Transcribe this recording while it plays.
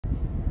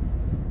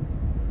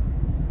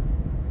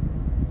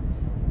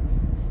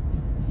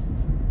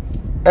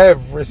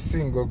Every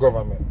single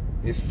government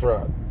is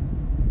fraud.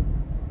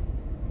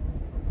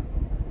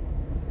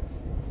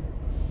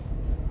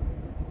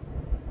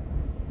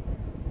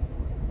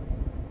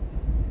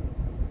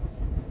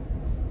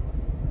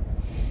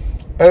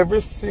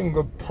 Every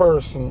single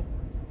person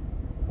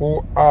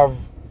who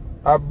have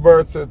a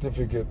birth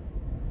certificate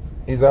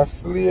is a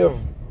slave.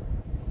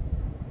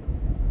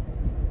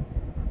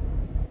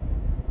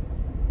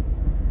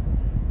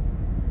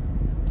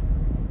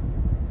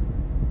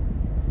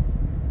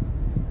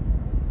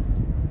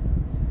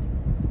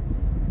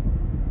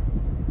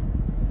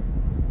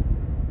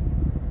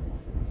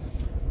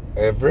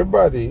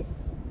 Everybody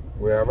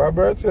who have a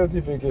birth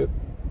certificate,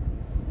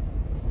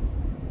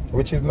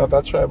 which is not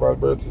a tribal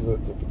birth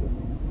certificate,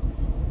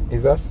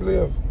 is a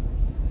slave.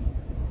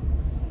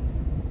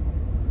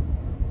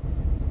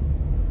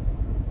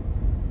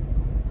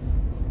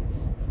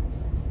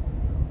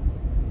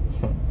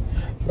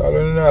 So I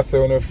don't know I say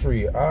when we're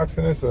free. Ask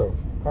yourself,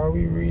 are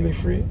we really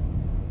free?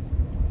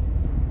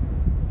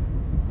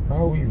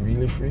 Are we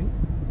really free?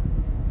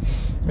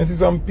 I see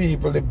some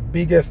people, the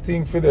biggest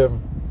thing for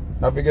them,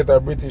 have to get a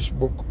British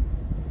book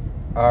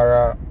or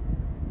a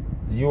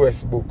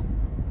US book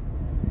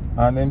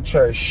and then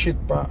try shit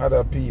on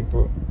other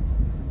people,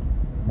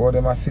 but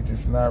them a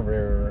citizen are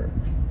very rare.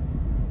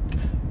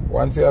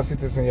 Once you're a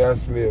citizen, you're a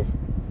slave.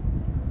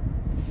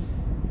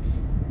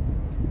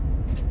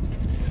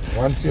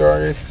 Once you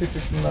are a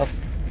citizen of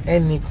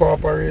any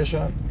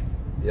corporation,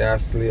 you're a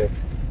slave.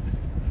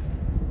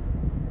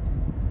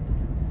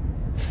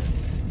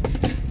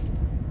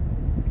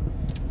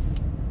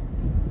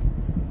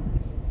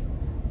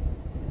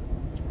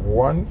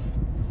 Once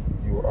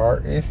you are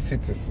a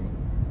citizen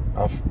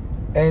of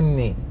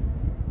any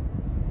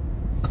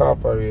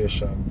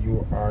corporation,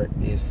 you are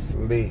a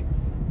slave.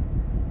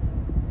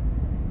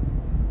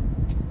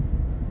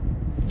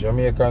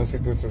 Jamaican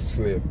citizen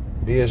slave,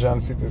 Bayesian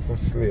citizen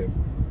slave,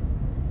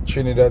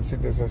 Trinidad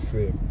citizen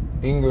slave,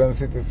 England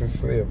citizen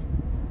slave.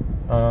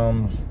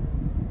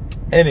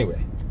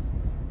 Anyway,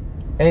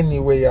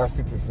 you're a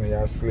citizen,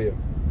 you're a slave.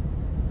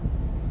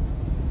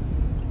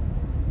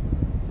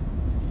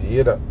 You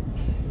hear that?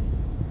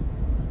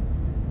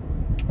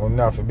 You don't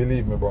have to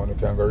believe me, but you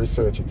can go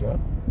research it. Huh?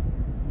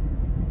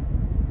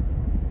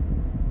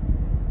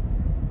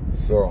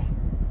 So,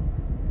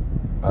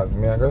 as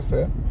me I go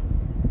say,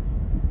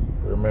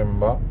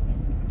 remember,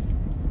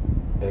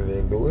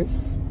 L.A.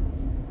 Lewis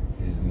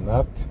is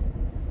not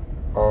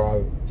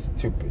all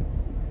stupid.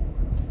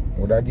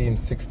 Would I give him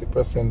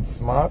 60%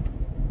 smart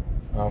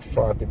and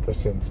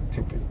 40%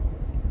 stupid?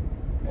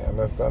 You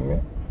understand me?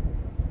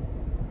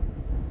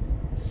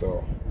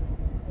 So,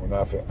 we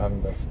have to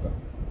understand.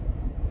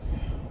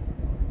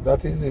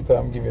 That is it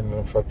I'm giving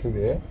them for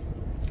today.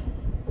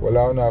 Well,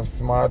 I want to have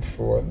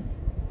smartphone.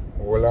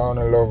 Well, I want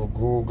to love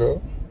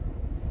Google.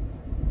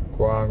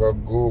 Go and go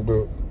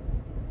Google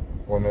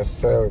on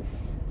yourself.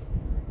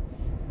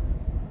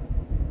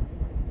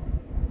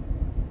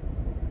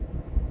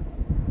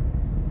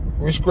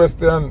 Which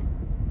question?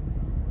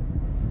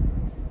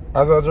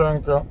 As a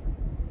drinker?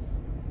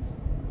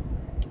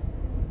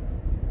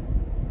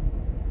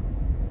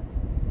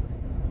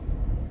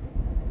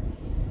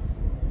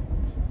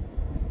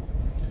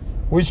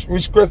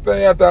 Which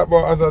question you talk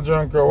about as a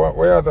drinker? What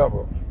you talk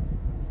about?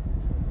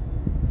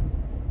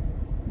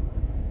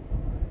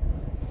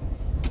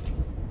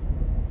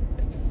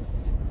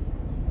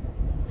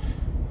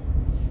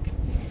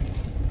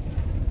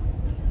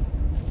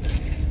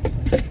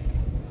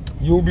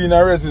 You being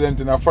a resident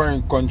in a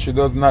foreign country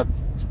does not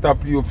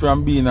stop you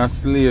from being a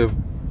slave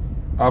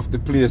of the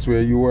place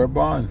where you were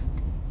born.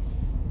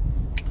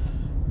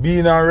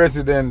 Being a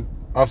resident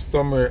of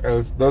somewhere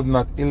else does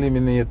not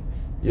eliminate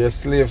your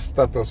slave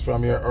status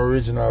from your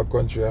original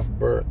country of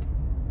birth.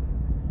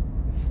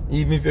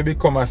 Even if you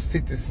become a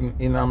citizen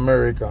in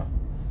America,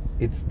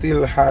 it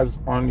still has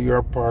on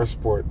your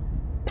passport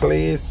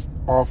place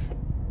of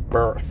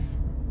birth,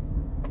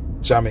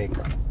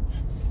 Jamaica.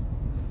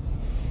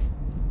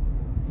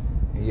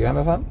 You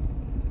understand?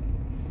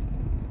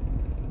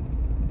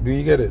 Do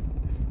you get it?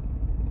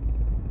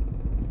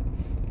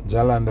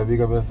 Jalanda,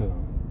 big up yourself.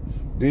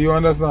 Do you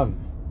understand?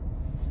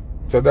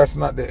 So that's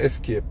not the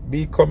escape.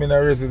 Becoming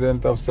a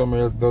resident of somewhere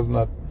else does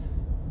not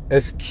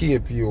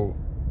escape you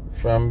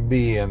from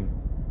being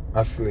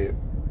a slave.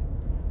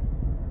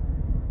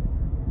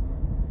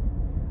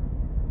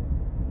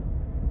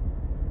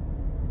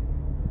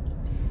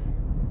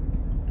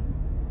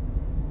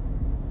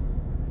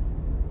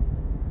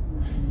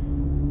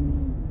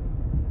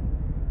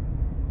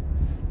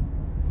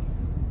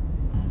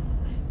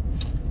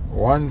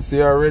 Once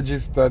you are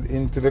registered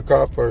into the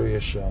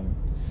corporation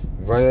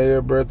via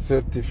your birth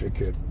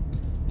certificate,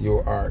 you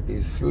are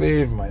a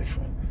slave, my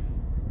friend.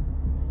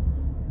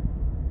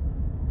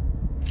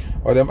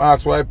 Or them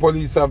ask why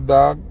police have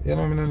dog. You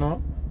know, I don't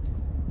know.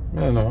 I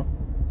don't know.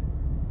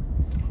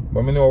 But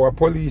I know what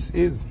police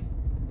is.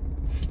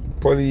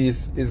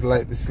 Police is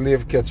like the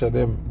slave catcher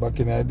them back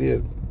in the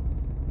days.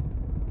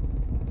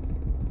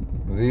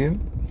 See?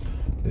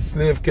 The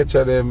slave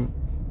catcher them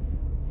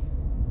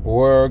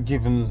were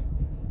given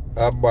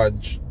a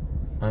badge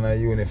and a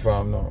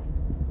uniform now.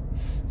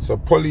 So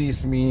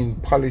police mean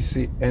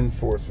policy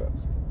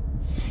enforcers.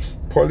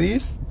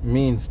 Police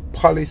means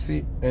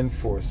policy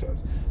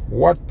enforcers.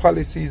 What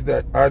policies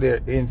that are they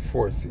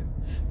enforcing?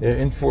 They're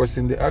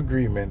enforcing the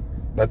agreement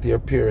that your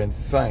parents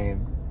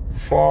signed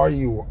for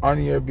you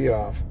on your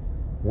behalf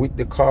with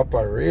the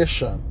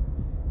corporation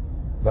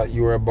that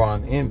you were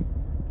born in.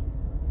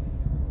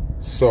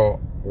 So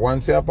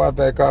once you're part of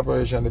the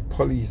corporation, the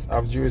police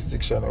have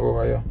jurisdiction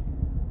over you.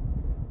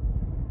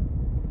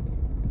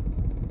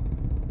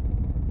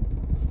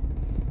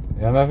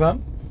 You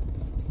understand?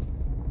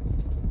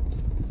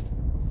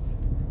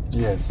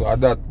 Yeah, so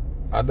that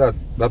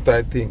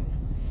I think.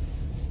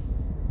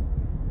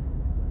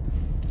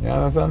 You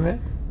understand me?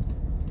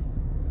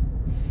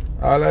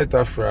 I like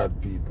to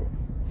fraud people.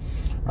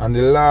 And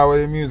the law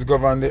where the music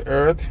govern the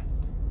earth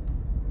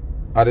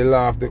are the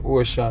law of the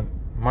ocean,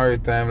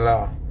 maritime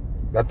law.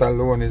 That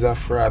alone is a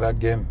fraud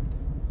again.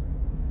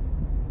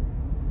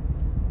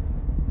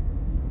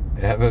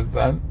 You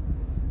understand?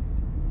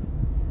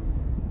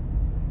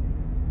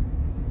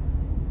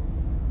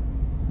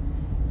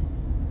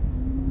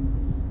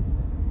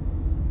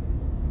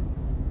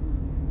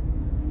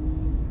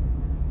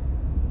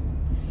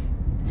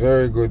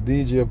 Very good.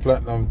 DJ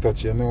Platinum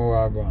Touch, you know where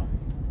I'm going.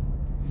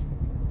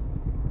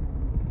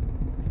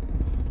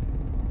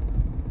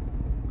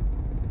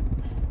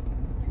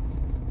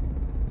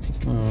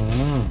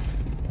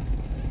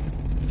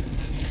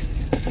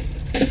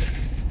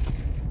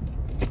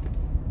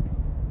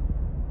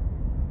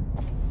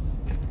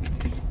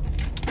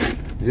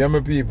 Yeah,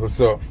 my people,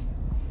 so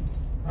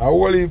a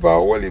whole heap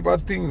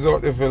of things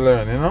out there for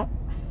learn, you know?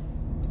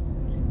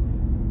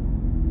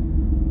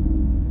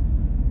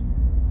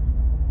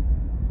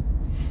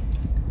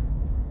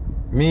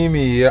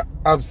 Mimi, you're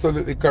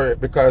absolutely correct,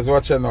 because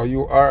watch you now,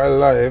 you are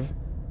alive,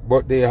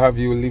 but they have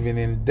you living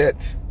in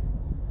debt.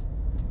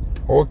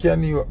 How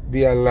can you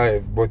be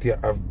alive but you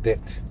have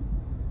debt?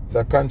 It's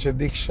a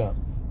contradiction.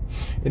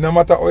 It no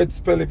matter how it's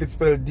spelled, if it's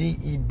spelled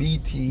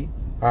D-E-B-T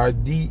or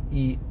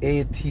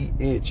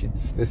D-E-A-T-H,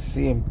 it's the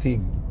same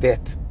thing,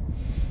 debt.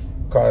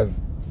 Because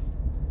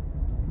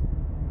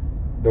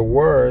the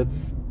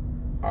words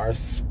are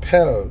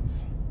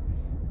spells.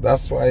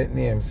 That's why it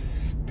names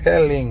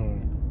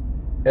spelling.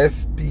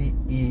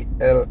 S-P-E-L-L-I-N-G.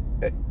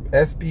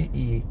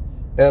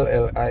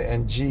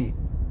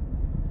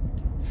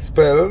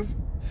 Spells,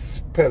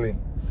 spelling.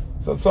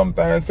 So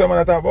sometimes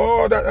someone talk,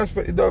 oh, it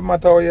doesn't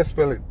matter how you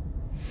spell it.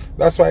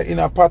 That's why in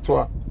a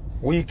patois,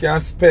 we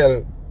can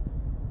spell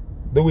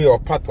the way our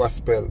patois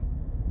spell,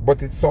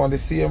 but it sounds the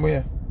same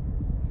way.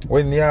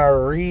 When you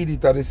read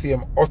it, at the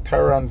same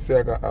utterance you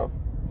have.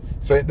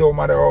 So it don't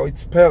matter how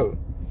it's spelled.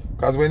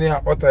 Because when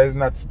your utter is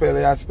not spelled,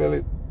 you spell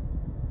it.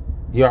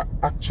 You're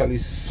actually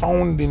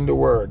sounding the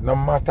word, no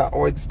matter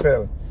how it's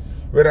spelled.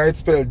 Whether it's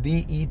spelled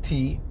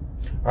D-E-T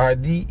or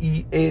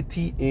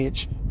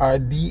D-E-A-T-H or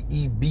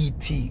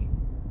D-E-B-T,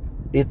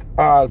 it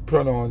all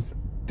pronounced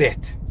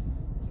death.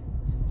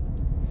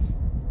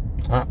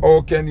 And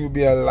how can you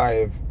be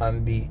alive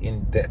and be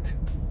in debt?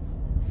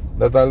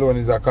 That alone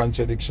is a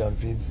contradiction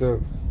for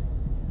itself.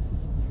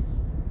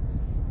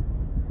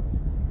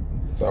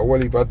 So a whole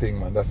heap of thing,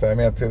 man. That's why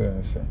I'm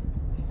telling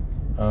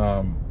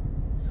you.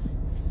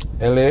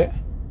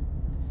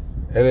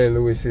 LA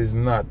Lewis is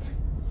not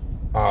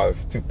all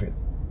stupid.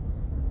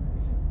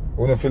 We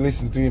don't have to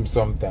listen to him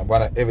sometimes,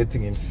 but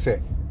everything he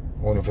say,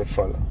 we don't have to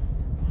follow.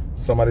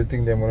 Some of the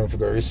things we don't have to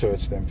go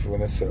research them for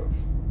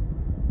themselves.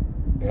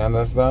 You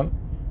understand?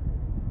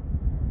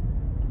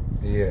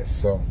 Yes,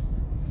 so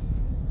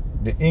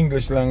the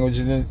English language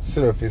in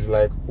itself is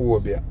like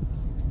Obia.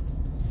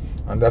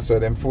 And that's why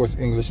them force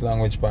English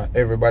language by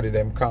everybody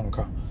them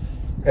conquer.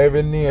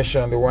 Every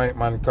nation the white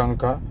man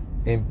conquer,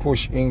 him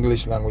push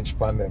English language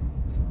upon them.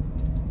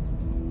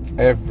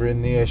 Every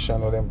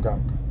nation of them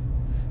conquer.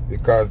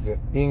 Because the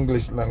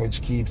English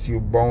language keeps you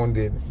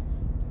bounded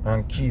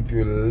and keep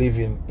you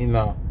living in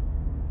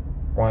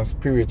one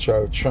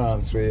spiritual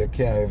trance where you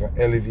can't even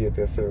elevate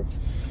yourself.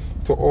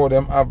 To all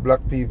them have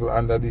black people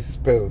under this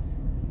spell,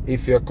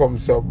 if you come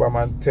to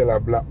Obama and tell a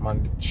black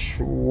man the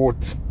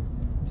truth,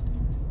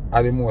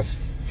 are the most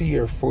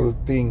fearful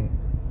thing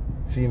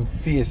for him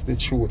face the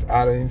truth.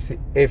 All of him say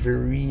every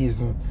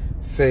reason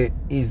say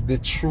is the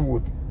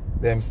truth,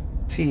 them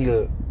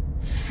still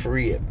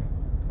afraid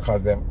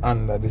because them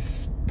under the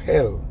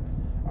spell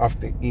of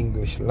the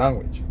English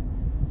language.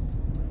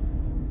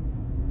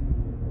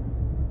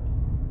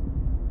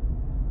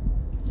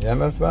 You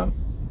understand?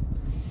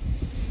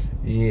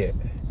 Yeah.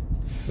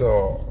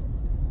 So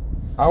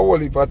a whole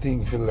heap of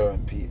things to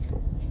learn,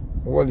 people.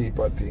 A whole heap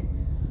of things.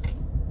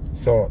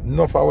 So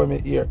enough of when I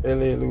hear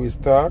L.A. Lewis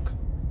talk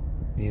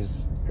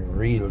is a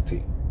real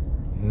thing.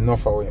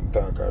 Enough of when him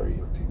talk a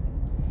real thing.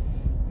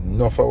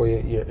 Enough of when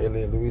you hear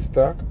L.A. Lewis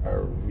talk a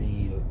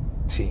real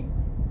thing.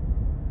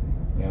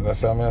 You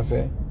understand what I'm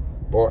saying?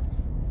 But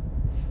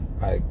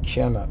I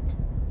cannot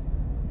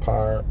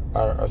par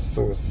or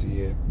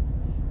associate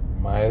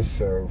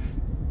myself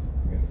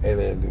with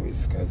L.A.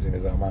 Lewis because he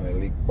is a man who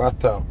lick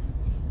bottom.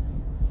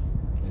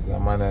 He's a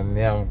man a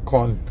name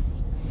cunt.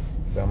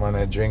 He's a man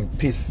a drink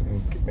piss. Me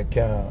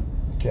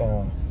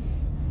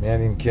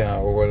and him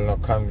can't hold no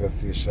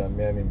conversation.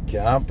 Me and him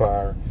can't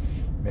par.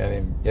 Me and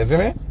him, you see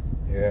me?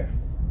 Yeah.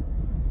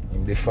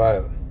 Him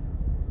defile.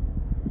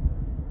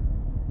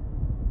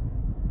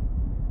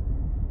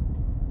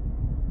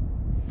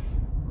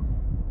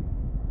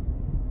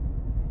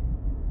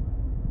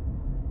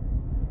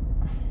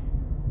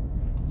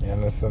 You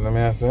understand what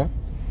I say?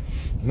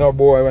 No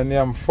boy when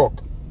them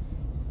fuck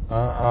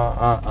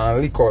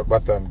and lick out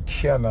bottom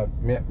cannot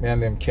me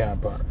and them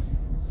can't par.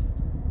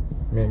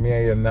 Me and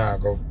you now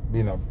go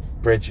be no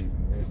preaching.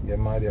 You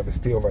might have to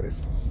stay over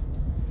this.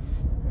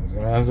 You see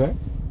what I'm saying?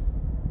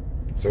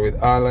 So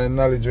with all the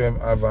knowledge we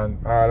have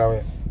and all of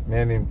it, me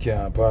and him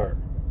can't par.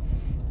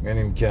 Me and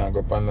him can't go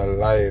up on the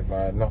live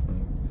or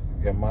nothing.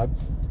 You mad?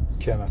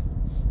 Cannot.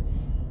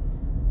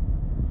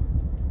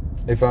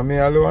 If I'm me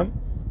alone,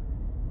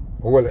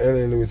 whole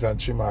L.A. Lewis and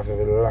trim off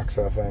every lax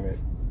off of me.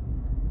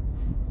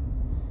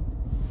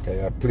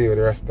 Because you play with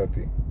the rest of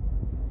the thing.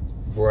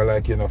 Boy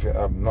like you know if you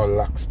have no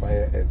locks by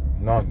your head.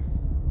 None.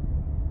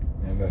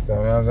 You understand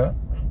what I'm saying?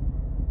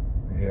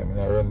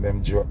 Yeah, I run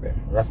them joke them.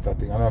 Rasta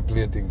thing, I don't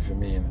play thing for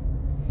me, you know.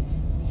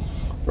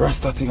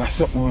 Rasta thing is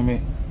something with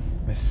me.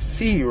 I'm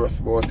serious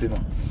about it, you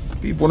know.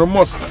 People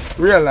must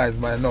realize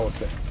by now,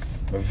 sir.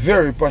 I'm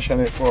very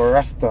passionate for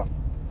Rasta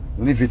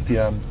livity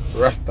and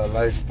Rasta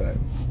lifestyle.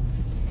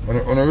 When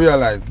you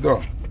realize,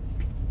 though,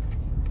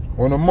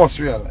 when you must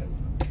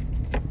realize,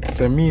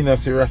 so me not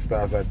see Rasta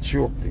as a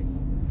joke thing.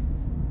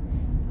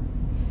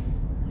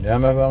 You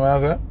understand what I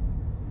say?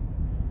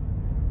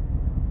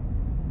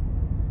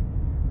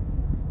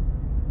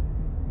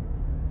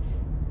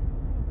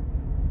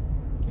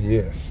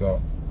 Yeah,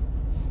 so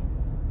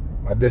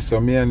I guess so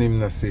me and him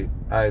not see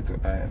eye to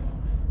eye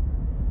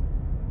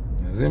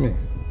now. You see me?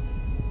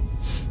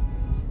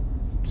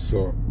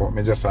 So, but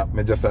me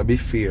just be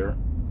fair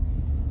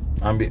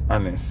and be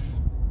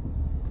honest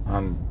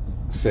and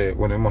say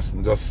when you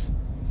mustn't just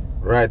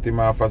write him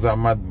off as a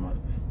madman.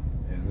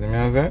 You see me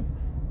I say?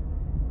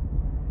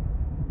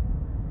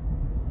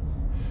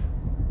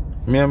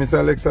 Me and Mr.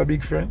 Alex are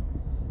big friend.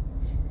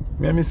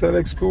 Me and Mr.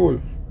 Alex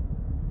cool.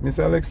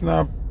 Mr. Alex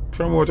now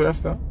promote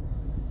Rasta.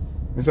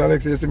 Mr.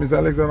 Alex, you see Mr.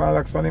 Alex have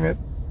Alex for him yet?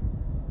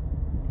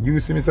 You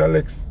see Mr.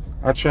 Alex?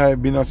 I try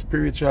being a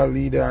spiritual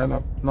leader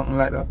and nothing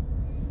like that.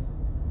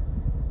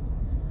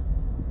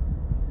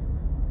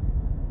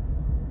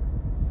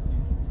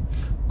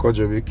 Could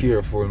you be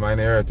careful, man,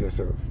 hurt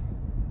yourself.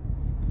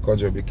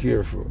 Could you be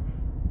careful.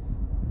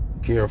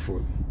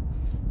 Careful.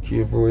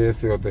 Careful what you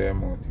say out of your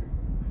mouth.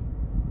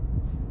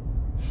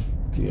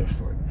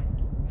 Careful.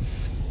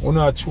 You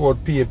know throw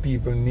out pay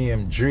people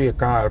name,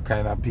 Drake, all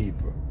kind of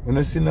people. You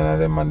know see none of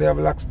them man they have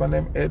locks on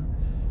them head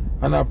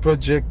and a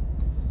project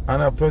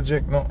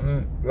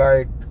nothing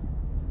like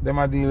them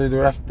a deal with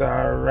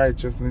Rasta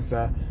righteousness.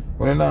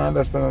 When you not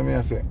understand what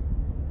I say.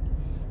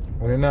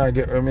 When you not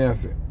get what I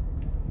say.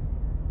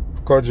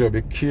 Could you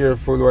be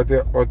careful what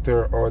you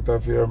utter out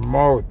of your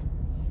mouth.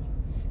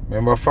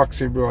 Remember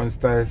Foxy Brown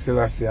style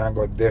Selassie and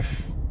got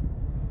deaf.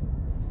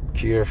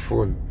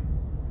 Careful.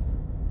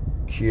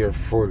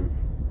 Careful.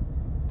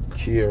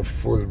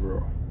 Careful,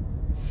 bro.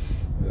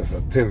 Just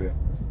I tell you.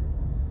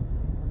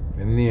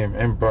 The name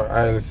Emperor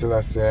Haile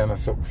Selassie and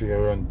something for you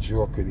run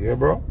joke with you,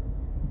 bro.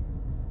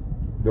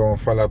 Don't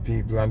follow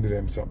people and do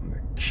them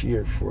something.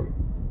 Careful.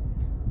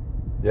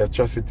 The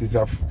atrocities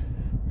of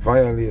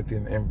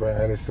violating Emperor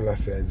Haile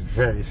Selassie is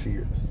very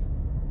serious.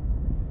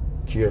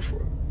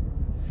 Careful.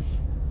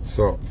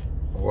 So,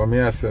 what me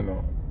I say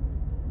now?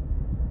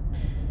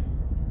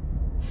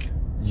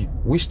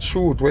 Which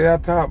truth where you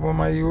talk about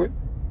my youth?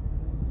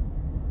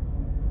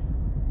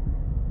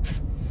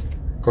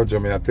 Could you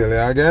me I tell you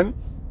again?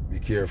 Be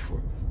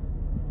careful.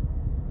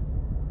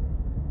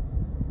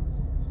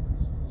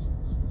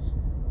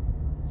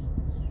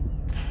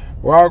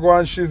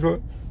 Wagwan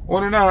shizzle.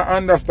 When you not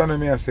understand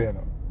me I say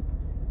now.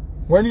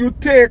 When you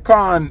take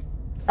on,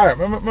 alright,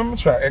 let me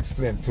try to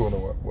explain to you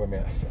what me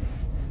I say.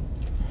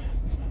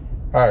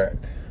 Alright.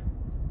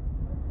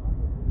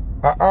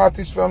 An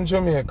artist from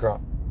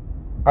Jamaica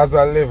has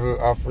a level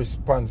of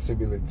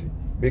responsibility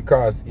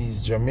because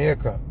he's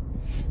Jamaican,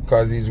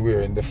 because he's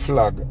wearing the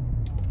flag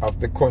of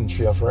the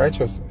country of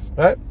righteousness,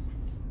 right?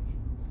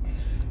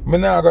 I'm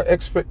not going to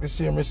expect the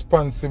same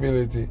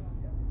responsibility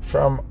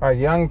from a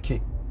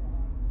Yankee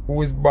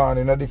who is born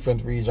in a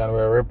different region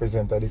where I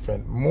represent a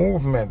different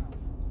movement.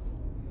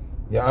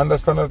 You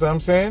understand what I'm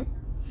saying?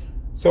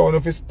 So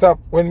if you stop,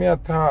 when me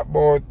talk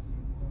about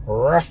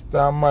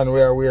Rasta man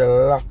where wear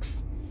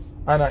locks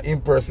and I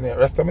impersonate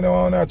Rasta, I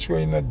don't want to throw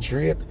in a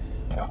Drake,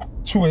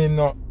 throw in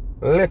no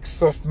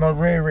Lexus, no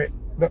Rare.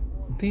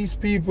 These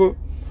people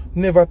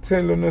never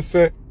tell you, no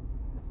say,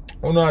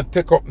 you know,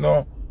 take up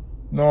no,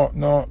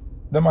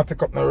 them a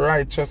take up no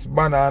righteous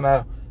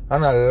banner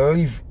and a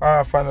live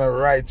off on a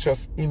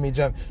righteous image,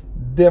 and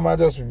them are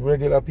just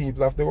regular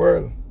people of the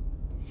world.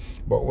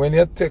 But when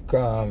you take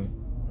on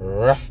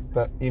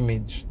Rasta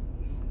image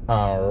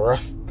and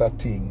Rasta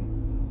thing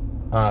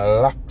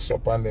and locks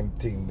up on them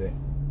thing there,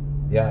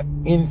 You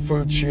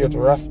infiltrate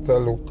Rasta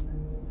look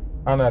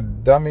and a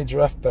damage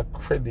Rasta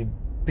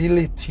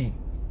credibility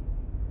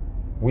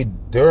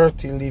with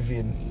dirty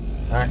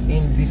living and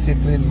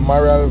indisciplined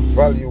moral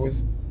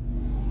values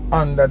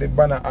under the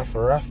banner of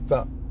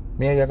Rasta.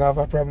 Me and you gonna have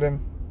a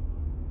problem?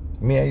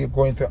 Me and you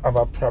going to have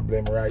a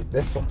problem right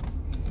there, so.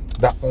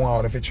 That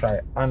one, if you try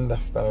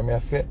understand what I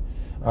say,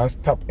 and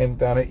stop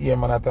entering the ear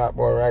man and talk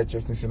about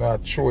righteousness, you know,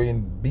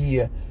 throwing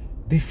beer,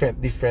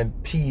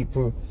 different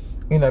people,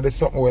 you know, there's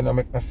something when it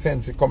make no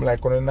sense. It come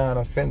like on a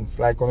no sense,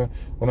 like on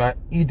an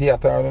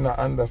idiot or on not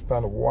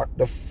understand what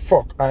the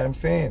fuck I am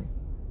saying.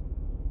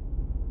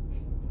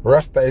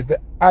 Rasta is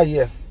the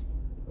highest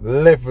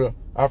level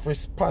of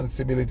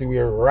responsibility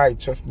where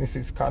righteousness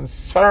is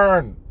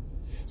concerned.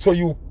 So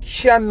you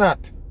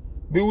cannot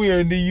be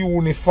wearing the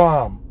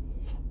uniform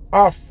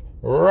of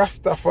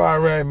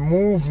Rastafari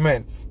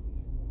movements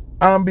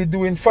and be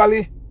doing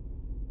folly.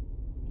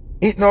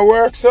 It no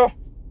work, so.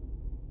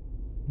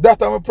 That's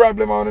my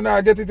problem. I want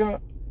to get it, you know.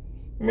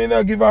 Me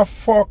not give a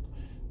fuck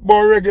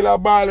about regular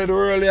ball of the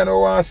world and I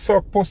want to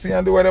suck pussy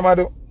and do whatever I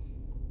do.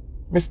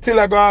 Me still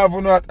a go have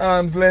uno at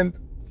arm's length.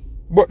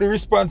 But the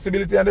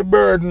responsibility and the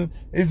burden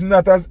is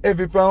not as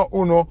heavy for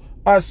uno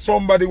as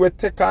somebody will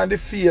take on the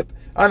faith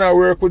and I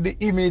work with the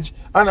image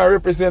and I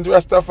represent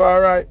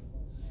Rastafari.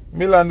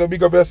 Milando,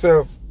 big up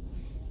yourself.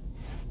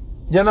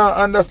 You know,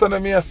 understand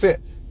what I say?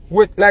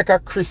 With like a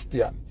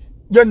Christian.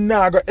 You're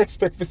not going to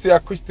expect to see a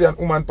Christian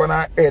woman on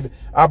her head,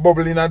 a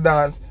bubble in a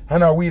dance,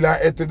 and a wheel her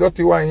head to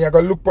dirty wine. You're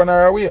going to look on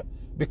her away.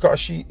 Because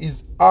she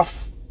is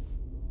of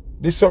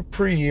the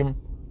supreme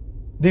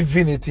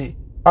divinity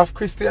of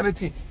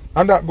Christianity.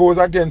 And that goes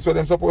against what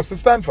they're supposed to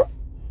stand for.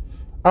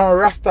 And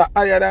Rasta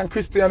higher than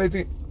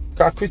Christianity.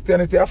 Because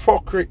Christianity is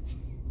fuckery.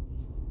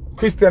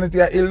 Christianity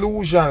is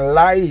illusion,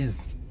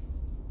 lies.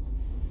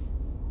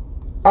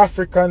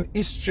 African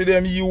history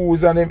them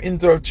use and them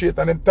infiltrate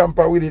and them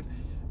tamper with it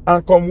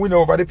and come win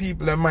over the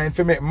people in mind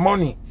to make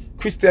money.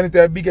 Christianity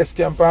is the biggest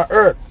scam on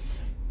earth.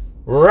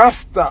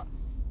 Rasta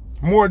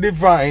more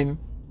divine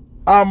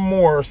and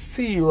more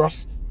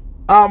serious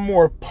and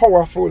more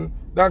powerful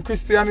than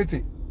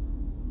Christianity.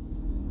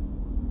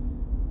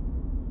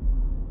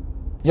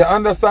 You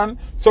understand?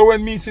 So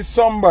when me see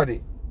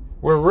somebody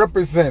will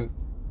represent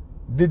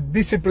the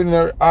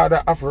disciplinary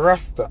order of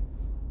Rasta,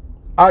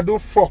 I do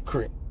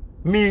fuckery.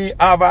 Me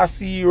have a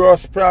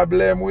serious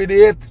problem with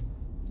it.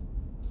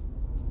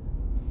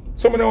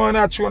 Some of them want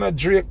to chew on a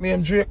Drake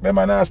name. Drake them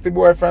a nasty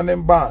boyfriend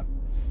them band.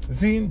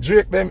 Zine,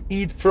 Drake them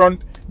eat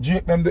front.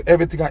 Drake them do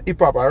everything and hip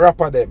hop and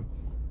rapper them.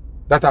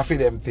 That a for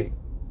them thing.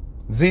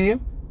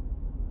 Zine,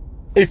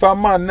 if a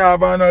man now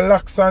have no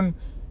locks and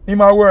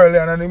him a whirl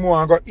and him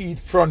want to go eat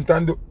front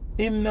and do,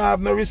 him not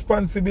have no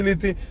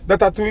responsibility.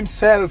 That a to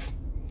himself.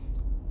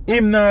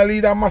 Him not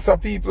lead a mass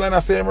of people and I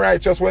say him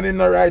righteous when him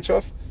not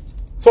righteous.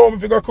 So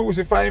if you go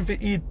crucify him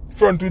to eat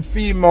front with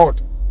female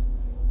mouth.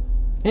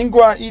 Him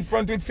go and eat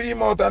front with female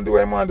mouth and do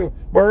what him want to do.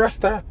 But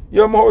Rasta,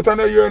 your mouth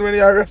and your urine when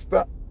you are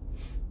Rasta.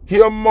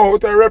 Your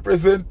mouth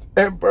represent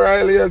Emperor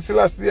Haile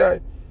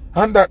Selassie.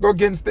 And that go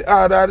against the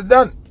order of the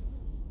done.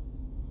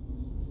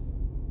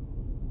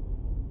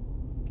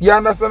 You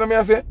understand what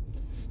I say?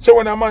 So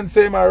when a man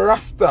say him a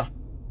Rasta,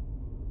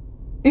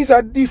 it's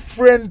a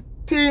different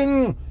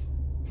thing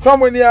from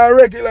when you are a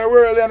regular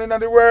world and in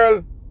the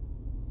world.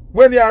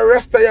 When you are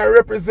Rasta, you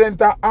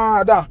represent a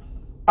order,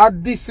 a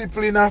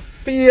discipline, a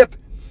faith,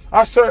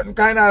 a certain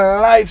kind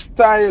of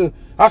lifestyle,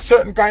 a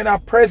certain kind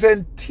of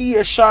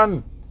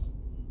presentation.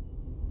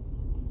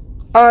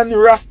 And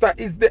Rasta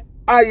is the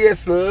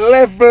highest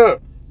level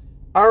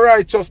of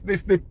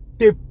righteousness, the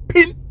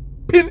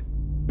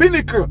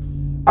pinnacle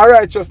of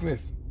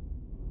righteousness.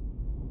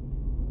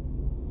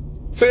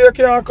 So you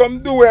can't come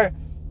do a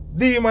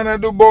demon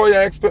and do boy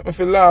and expect me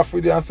to laugh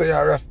with you and say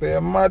you're Rasta,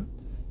 you're mad.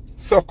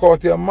 Suck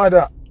out your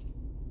mother.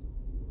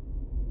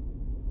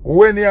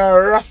 When you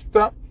are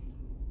Rasta,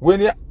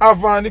 when you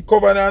have on the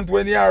covenant,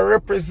 when you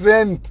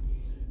represent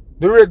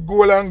the red,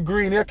 gold and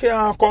green, you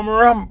can't come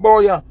ramp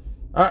boy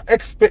and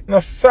expect no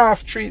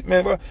soft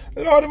treatment. But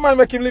Lord, man,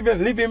 make him live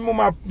him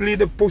mama bleed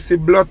the pussy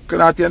blood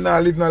clot. You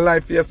not live no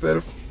life for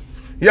yourself.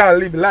 You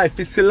live life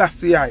for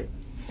Selassie.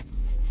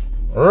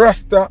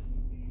 Rasta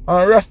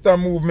and Rasta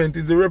movement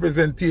is the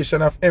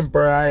representation of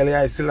Emperor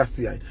Haile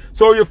Selassie.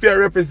 So if you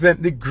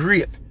represent the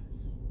great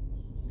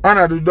and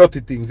I do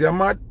dirty things, you're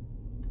mad?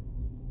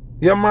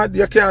 You're mad?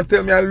 You can't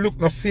tell me I look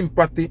no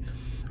sympathy.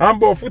 And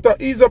but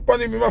Foota ease up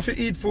on him, he have to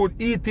eat food,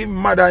 eat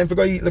him mad and if you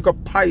go eat like a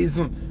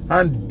poison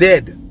and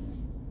dead.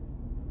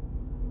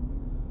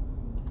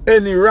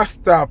 Any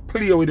Rasta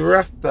play with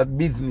Rasta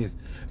business,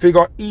 if you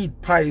go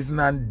eat poison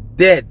and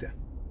dead.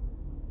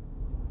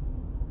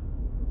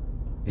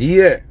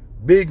 Yeah,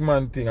 big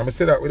man thing. I'm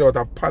say that without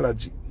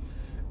apology.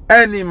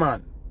 Any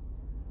man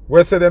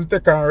will say them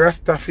take on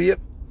Rasta faith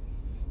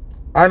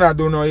and I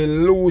do no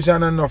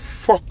illusion and no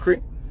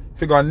fuckery.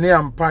 If you go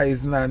name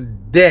poison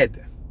and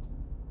dead.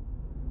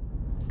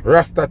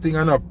 Rasta thing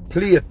and no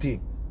play thing.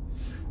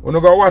 When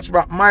you go watch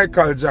back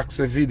Michael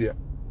Jackson video,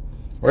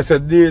 where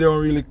said they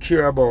don't really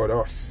care about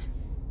us.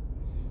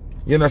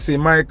 You know, see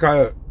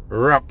Michael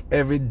rap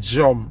every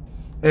drum,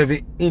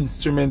 every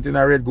instrument in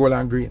a red, gold,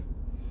 and green.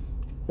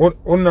 You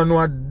don't know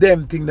a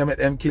damn thing that make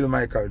them kill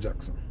Michael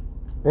Jackson.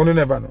 You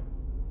never know.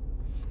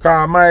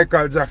 Because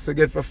Michael Jackson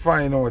get to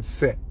find out,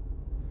 say,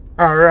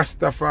 a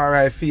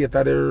Rastafari faith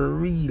are the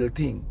real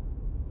thing.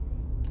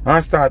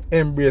 And start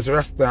embrace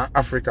Rasta in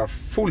Africa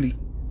fully.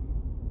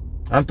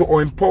 And to how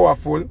him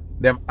powerful,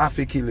 them have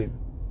to kill him.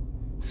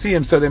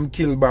 Same so them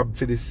kill Bob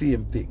for the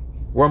same thing.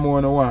 What more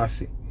I want to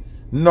see?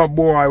 No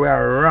boy we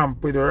are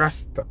ramp with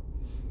Rasta.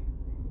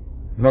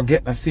 No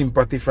get no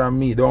sympathy from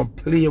me. Don't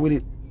play with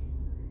it.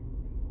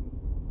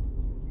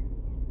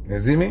 You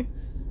see me?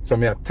 So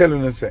me are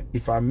telling you, say,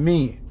 if I'm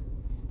me,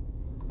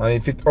 and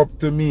if it's up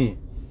to me,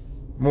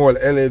 more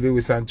L.A.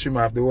 Lewis and trim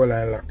off the whole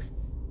line locks.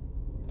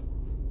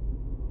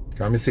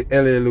 Can I see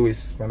L.A.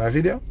 Lewis from a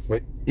video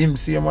where him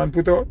see a man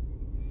put out?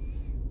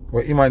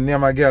 Where him and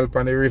name a girl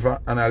on the river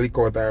and I lick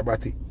out her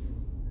body.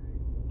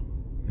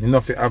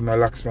 Enough to have no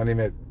locks from him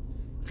head.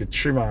 If you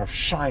trim off,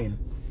 shine.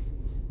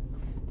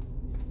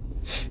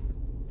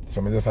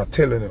 So me just a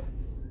telling you.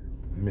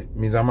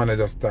 Me as a man I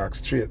just talk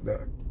straight,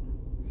 dog.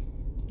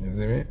 You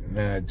see me?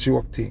 Nah,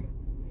 joke thing.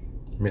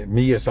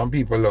 Me hear some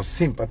people love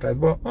sympathize,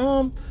 but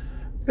you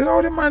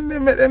know the man they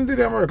make them do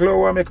them work. Look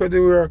what make her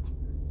do work.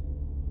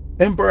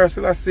 Emperor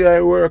Selassie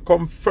I work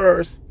come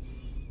first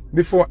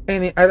before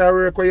any other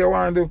work what you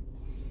want to do.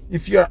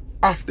 If you're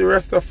after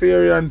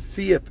Rastafarian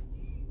faith,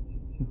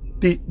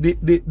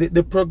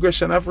 the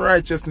progression of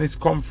righteousness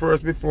come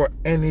first before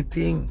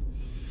anything.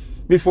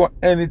 Before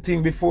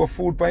anything, before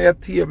food on your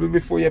table,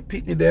 before you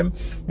picnic them,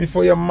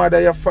 before your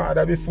mother, your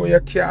father, before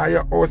your car,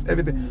 your house,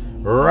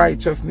 everything.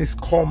 Righteousness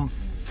come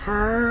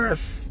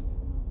first.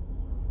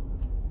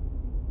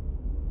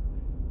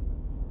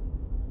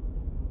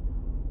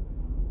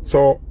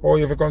 So, oh,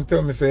 you can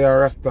tell me say you're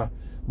Rasta,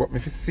 but me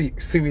see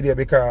with you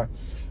because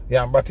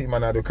you're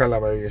Batman and do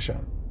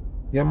collaboration.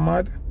 You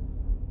mad?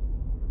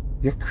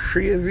 You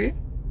crazy?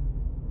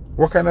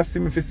 What kind of see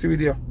me if see with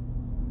you?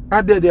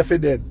 I dead if you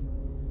dead.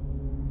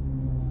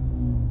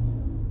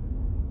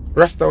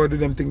 Rasta will do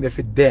them think they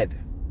feel dead.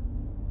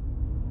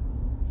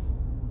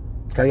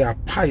 Because you are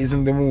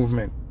poison the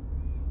movement.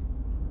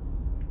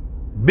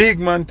 Big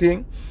man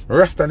thing,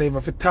 Rasta never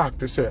even talk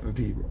to certain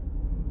people.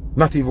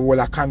 Not even with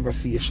a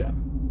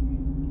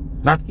conversation.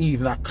 Not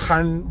even a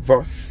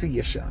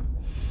conversation.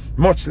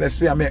 Much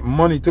less we make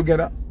money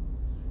together.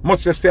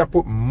 Much less we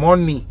put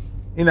money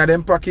in a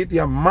them pocket.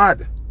 You're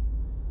mad.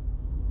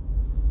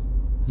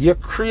 You're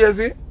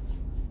crazy.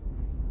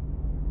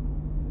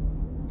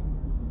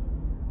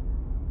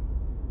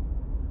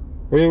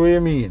 What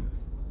you mean?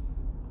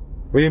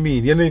 What you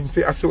mean? You don't even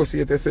feel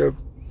associate yourself.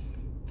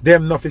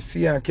 Them not to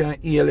see and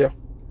can't heal you.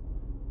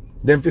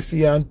 Them to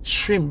see and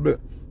tremble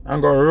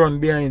and go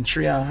run behind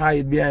tree and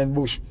hide behind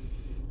bush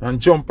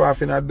and jump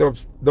off in a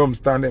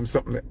dumpster and them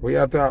something. What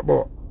you talk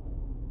about?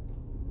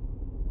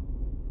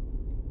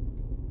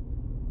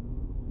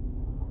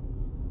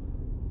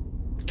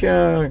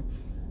 Can't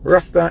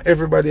Rasta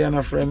everybody and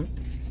a friend.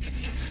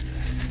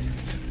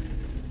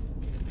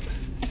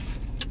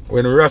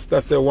 When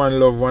Rasta say one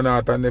love, one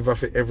heart and never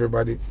for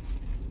everybody.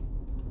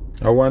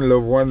 And one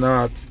love, one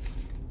heart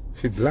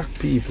for black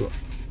people,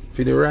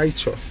 for the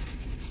righteous.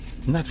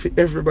 Not for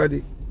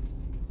everybody.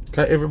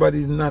 Because everybody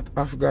is not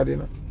half God, you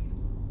know.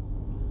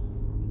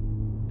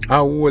 A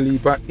whole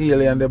heap of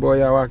alien the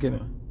boy are walking. You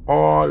know.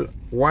 All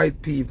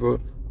white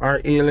people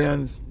are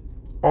aliens.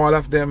 All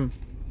of them.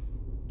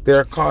 They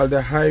are called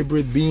the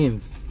hybrid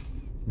beings.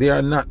 They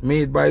are not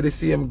made by the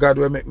same God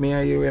who make me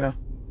and you, you know.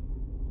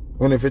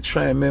 Only if you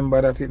try and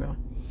remember that, you know.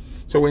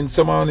 So when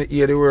someone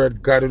hear the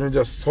word God, you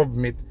just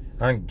submit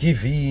and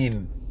give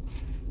in.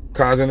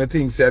 Because when the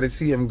things say the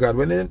same God,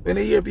 when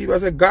they hear people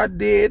say God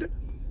dead,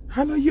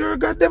 I know you're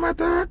God them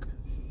attack.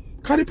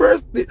 Because the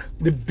person,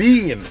 the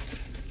being,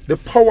 the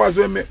powers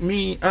will make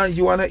me and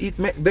you wanna eat,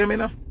 make them, you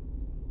know.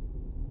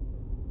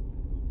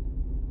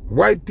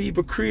 White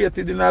people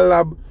created in a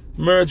lab,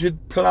 merged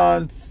with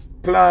plant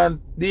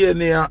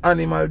DNA,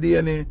 animal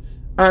DNA,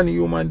 and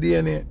human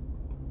DNA.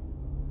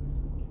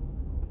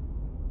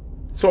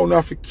 So now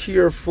if you're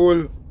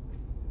careful,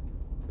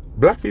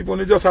 black people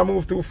they just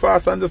move too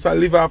fast and just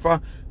live off a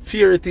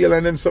fairy tale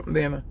and them something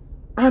there.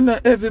 And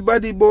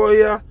everybody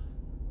boy are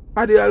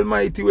the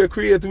Almighty we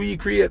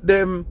create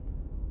them.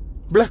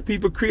 Black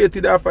people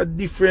created off a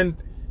different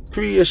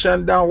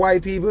creation than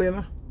white people, you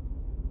know.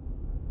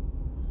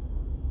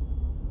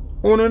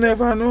 You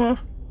never know.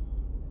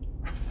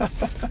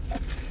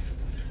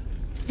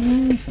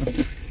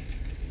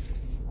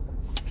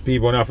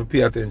 People have to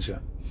pay attention.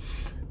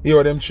 You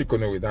hear them trick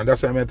on it, and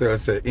that's why I tell you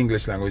say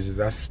English language is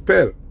a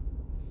spell.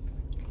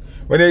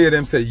 When you hear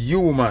them say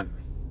human,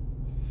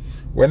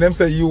 when them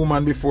say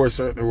human before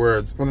certain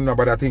words, you don't know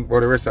about that think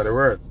about the rest of the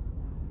words.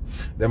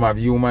 Them have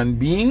human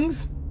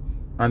beings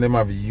and them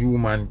have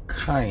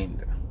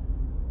humankind.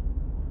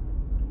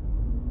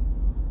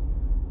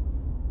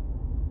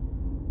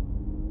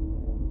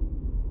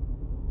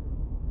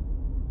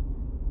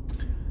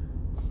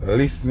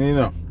 Listening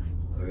up.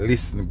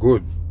 Listen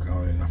good. You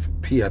have to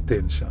pay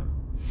attention.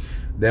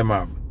 Them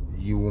have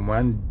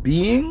human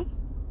being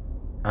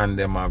and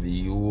them have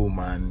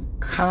humankind.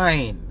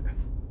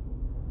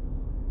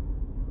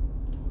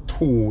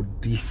 Two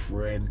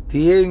different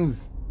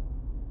things.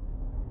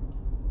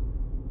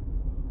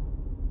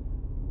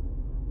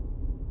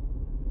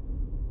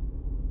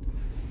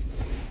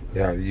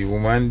 You have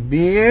human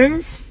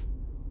beings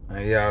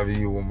and you have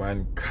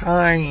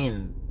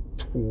humankind.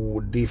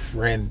 Two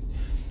different,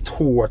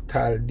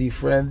 total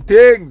different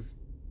things.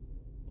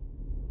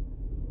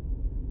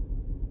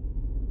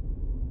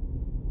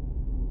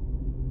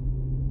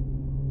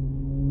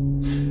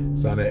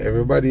 So now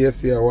everybody is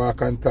here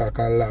walk and talk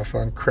and laugh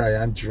and cry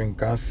and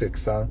drink and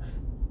sex, and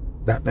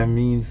that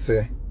means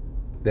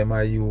them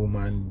are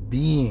human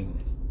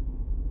being.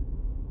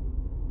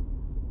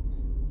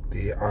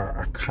 They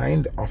are a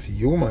kind of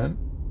human,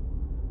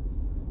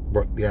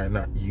 but they are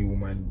not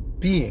human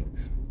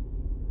beings.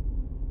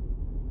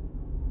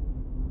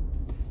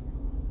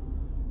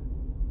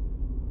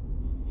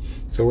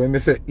 So when we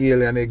say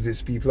alien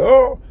exists, people,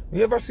 oh,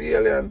 you ever see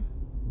alien?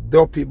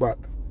 Dopey but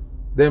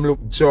them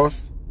look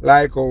just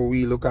like how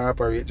we look and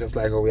operate, just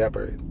like how we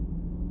operate.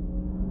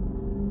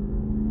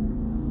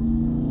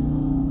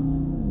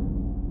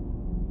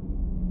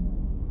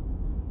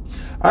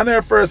 And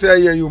then first I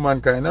hear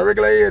humankind. I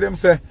regularly hear them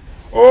say,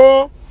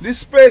 oh, this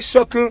space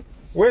shuttle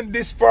went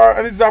this far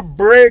and it's a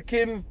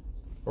breaking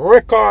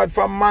record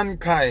for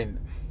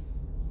mankind.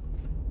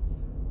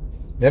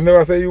 Them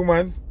never say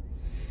humans.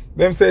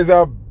 Them say it's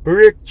a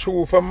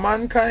breakthrough for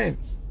mankind.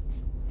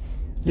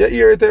 You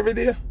hear it every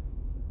day.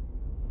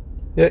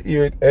 You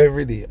hear it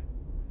every day.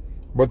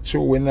 But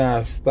you will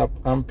not stop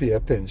and pay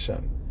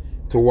attention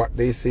to what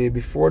they say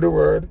before the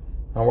word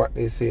and what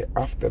they say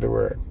after the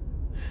word.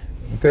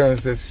 In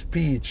terms of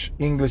speech,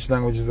 English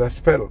language is a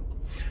spell.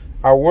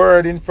 A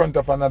word in front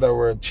of another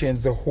word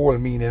changes the whole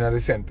meaning of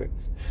the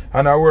sentence.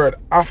 And a word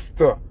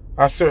after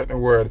a certain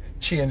word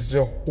changes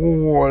the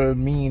whole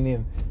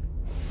meaning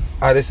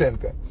of the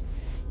sentence.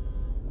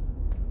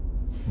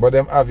 But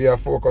them have you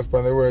focus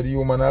on the word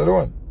human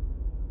alone.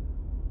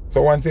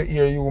 So once you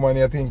hear human,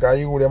 you think, are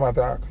you them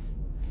attack?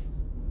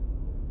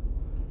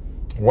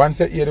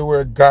 Once you hear the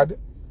word God,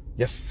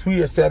 you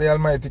swear say the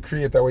Almighty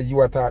Creator where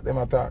you attack, them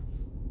attack.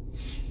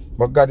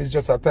 But God is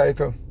just a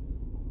title.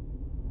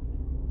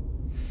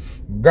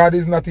 God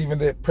is not even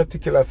the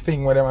particular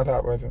thing where them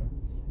attack.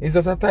 It's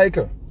just a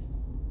title.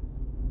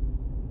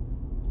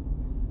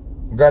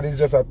 God is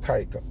just a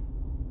title.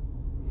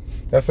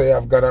 That's why you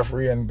have God of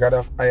rain, God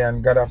of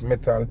iron, God of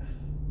metal,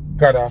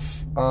 God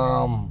of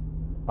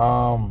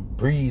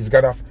breeze,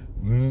 God of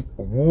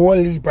whole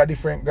heap of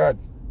different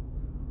gods.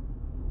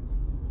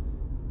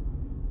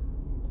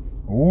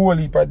 Whole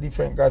heap of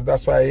different gods.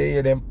 That's why I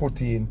hear them put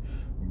in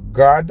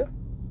God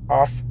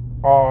of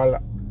all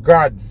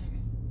gods.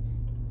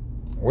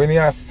 When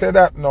you say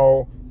that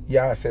now,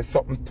 you say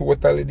something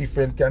totally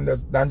different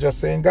than just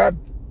saying God.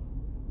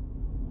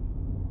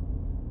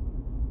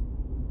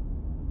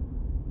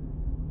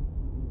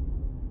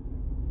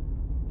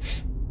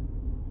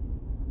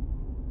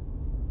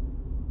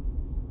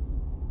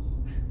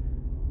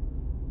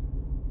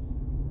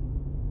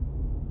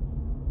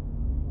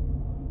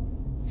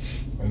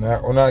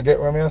 When I get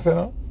what I say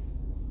now?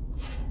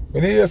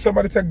 When you hear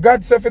somebody say,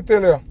 God say if you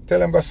tell you, tell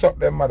them go suck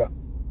them mother.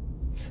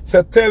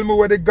 Say, tell me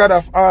where the God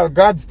of all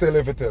gods tell you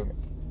if you tell me.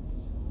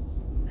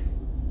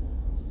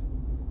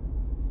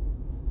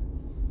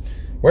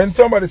 When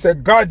somebody say,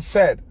 God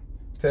said,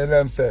 tell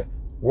them say,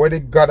 where the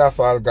God of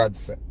all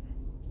gods say.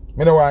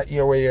 I don't want to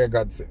hear what your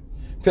God say.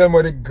 Tell me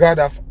what the God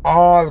of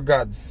all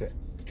gods say.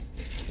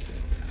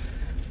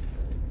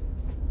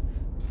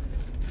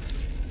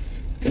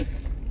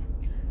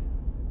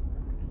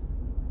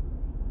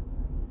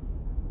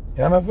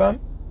 You understand?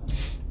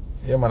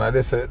 Yeah, man, I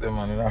just said them,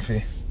 man, you have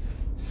to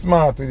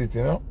smart with it,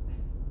 you know?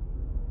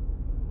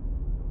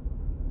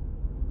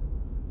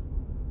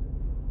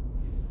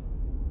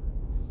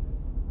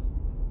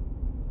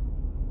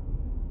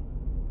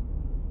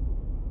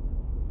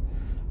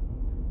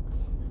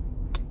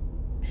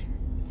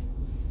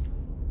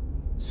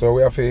 So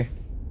we have to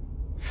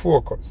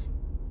focus.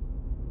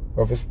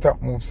 We have to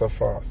stop move so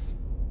fast.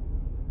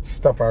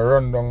 Stop and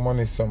run down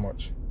money so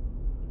much.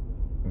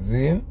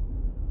 Zine?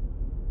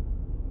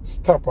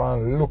 Stop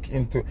and look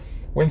into.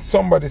 When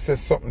somebody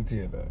says something to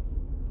you there,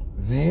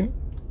 Zine,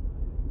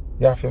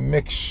 you have to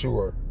make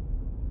sure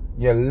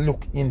you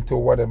look into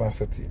what they are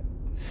saying to you.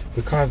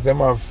 Because them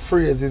have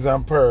phrases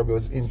and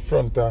parables in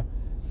front of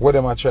what they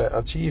are trying to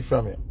achieve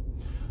from you.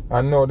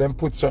 And now them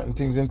put certain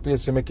things in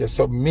place to make you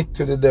submit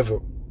to the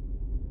devil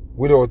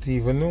without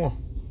even know.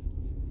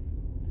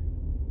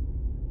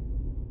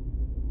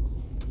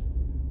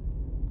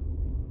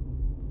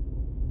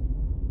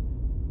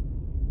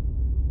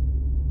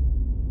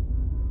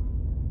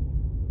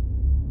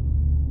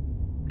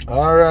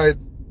 Alright,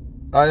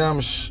 I am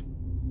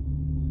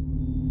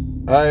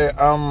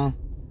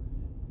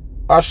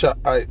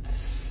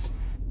Ashaites.